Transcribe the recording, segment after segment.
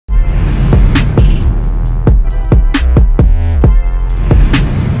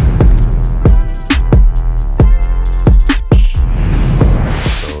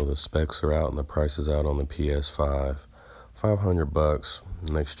specs are out and the price is out on the PS5. $500,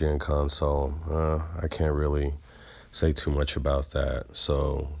 next gen console. I can't really say too much about that.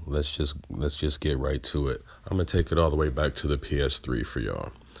 So let's just get right to it. I'm gonna take it all the way back to the PS3 for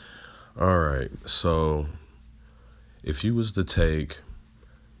y'all. All right, so if you was to take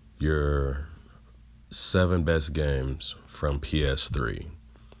your 7 best games from PS3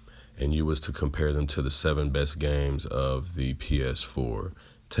 and you was to compare them to the 7 best games of the PS4,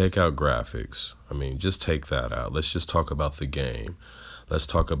 take out graphics. I mean, just take that out. Let's just talk about the game. Let's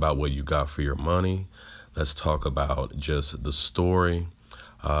talk about what you got for your money. Let's talk about just the story.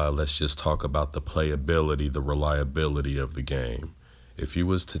 Let's just talk about the playability, the reliability of the game. If you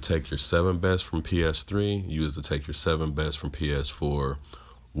was to take your 7 best from PS3, you was to take your 7 best from PS4,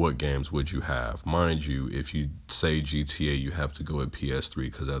 what games would you have? Mind you, if you say GTA, you have to go with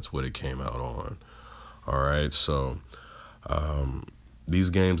PS3 because that's what it came out on. All right, so these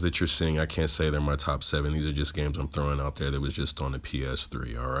games that you're seeing, I can't say they're my top 7. These are just games I'm throwing out there that was just on the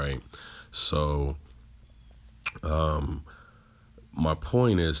PS3, all right? So my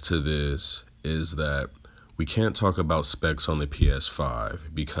point is to this is that we can't talk about specs on the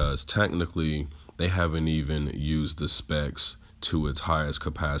PS5 because technically they haven't even used the specs to its highest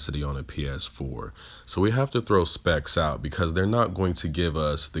capacity on a PS4. So we have to throw specs out because they're not going to give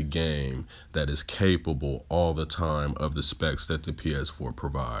us the game that is capable all the time of the specs that the PS4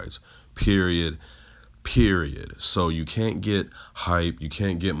 provides. Period. So you can't get hype, you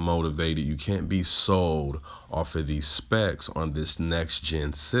can't get motivated, you can't be sold off of these specs on this next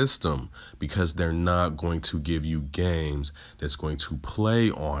gen system because they're not going to give you games that's going to play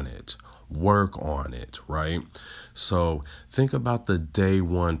on it, work on it, right? So think about the day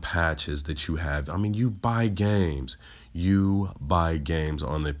one patches that you have. I mean, you buy games on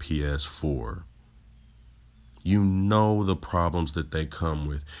the PS4. You know the problems that they come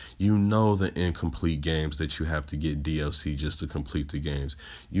with. You know the incomplete games that you have to get DLC just to complete the games.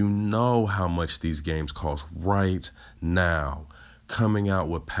 You know how much these games cost right now. Coming out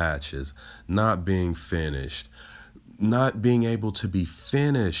with patches, not being finished, not being able to be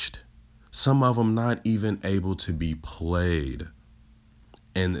finished. Some of them not even able to be played.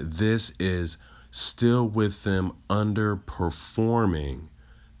 And this is still with them underperforming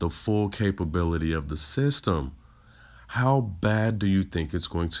the full capability of the system. How bad do you think it's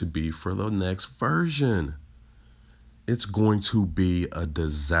going to be for the next version? It's going to be a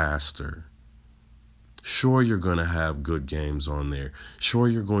disaster. Sure, you're going to have good games on there. Sure,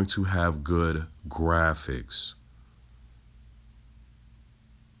 you're going to have good graphics.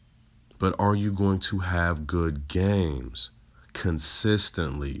 But are you going to have good games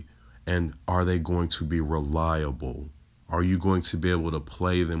consistently? And are they going to be reliable? Are you going to be able to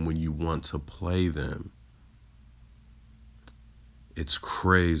play them when you want to play them? It's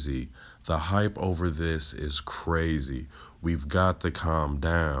crazy. The hype over this is crazy. We've got to calm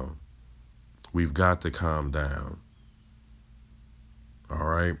down. We've got to calm down. All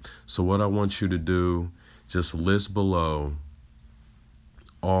right? So what I want you to do, just list below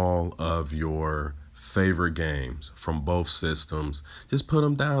all of your favorite games from both systems. Just put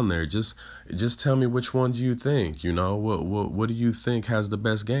them down there. Just tell me which one do you think, you know, what do you think has the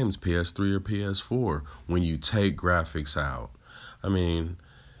best games, PS3 or PS4, when you take graphics out? I mean,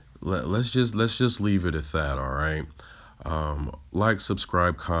 let's just leave it at that, all right? Like,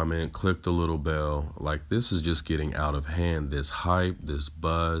 subscribe, comment, click the little bell. Like, this is just getting out of hand. This hype, this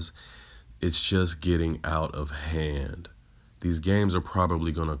buzz, it's just getting out of hand. These games are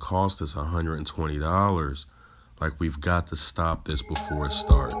probably going to cost us $120. Like, we've got to stop this before it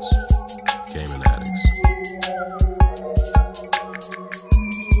starts. Gaming addicts.